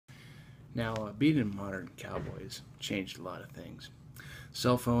Now, being a modern cowboy has changed a lot of things.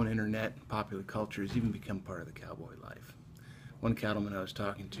 Cell phone, internet, popular culture has even become part of the cowboy life. One cattleman I was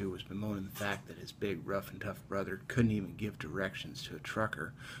talking to was bemoaning the fact that his big, rough, and tough brother couldn't even give directions to a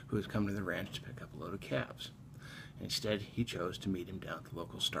trucker who was coming to the ranch to pick up a load of calves. Instead, he chose to meet him down at the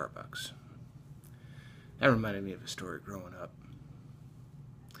local Starbucks. That reminded me of a story growing up.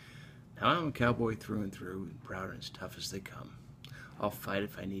 Now, I'm a cowboy through and through, and proud and as tough as they come. I'll fight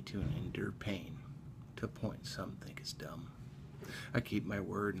if I need to and endure pain, to a point some think is dumb. I keep my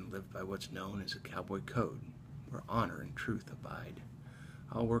word and live by what's known as a cowboy code, where honor and truth abide.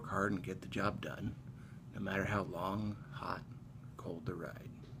 I'll work hard and get the job done, no matter how long, hot, or cold the ride.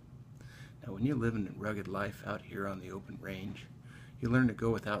 Now, when you're living a rugged life out here on the open range, you learn to go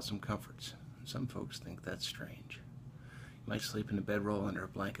without some comforts. Some folks think that's strange. You might sleep in a bedroll under a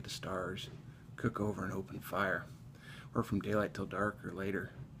blanket of stars, cook over an open fire, work from daylight till dark or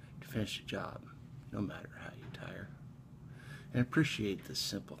later to finish the job, no matter how you tire. And appreciate the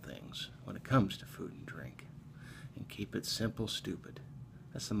simple things when it comes to food and drink. And keep it simple, stupid.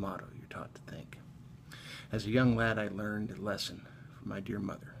 That's the motto you're taught to think. As a young lad, I learned a lesson from my dear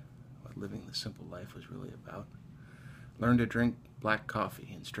mother, what living the simple life was really about. Learn to drink black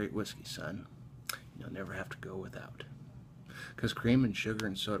coffee and straight whiskey, son. You'll never have to go without. 'Cause cream and sugar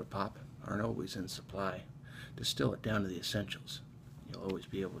and soda pop aren't always in supply. Distill it down to the essentials. You'll always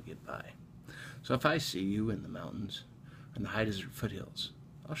be able to get by. So if I see you in the mountains or in the high desert foothills,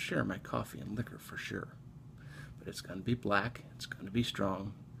 I'll share my coffee and liquor for sure. But it's going to be black, it's going to be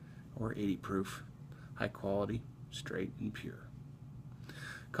strong, or 80 proof, high quality, straight and pure.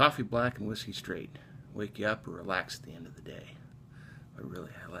 Coffee black and whiskey straight. Wake you up or relax at the end of the day. But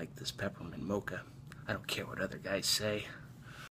really, I like this peppermint mocha. I don't care what other guys say.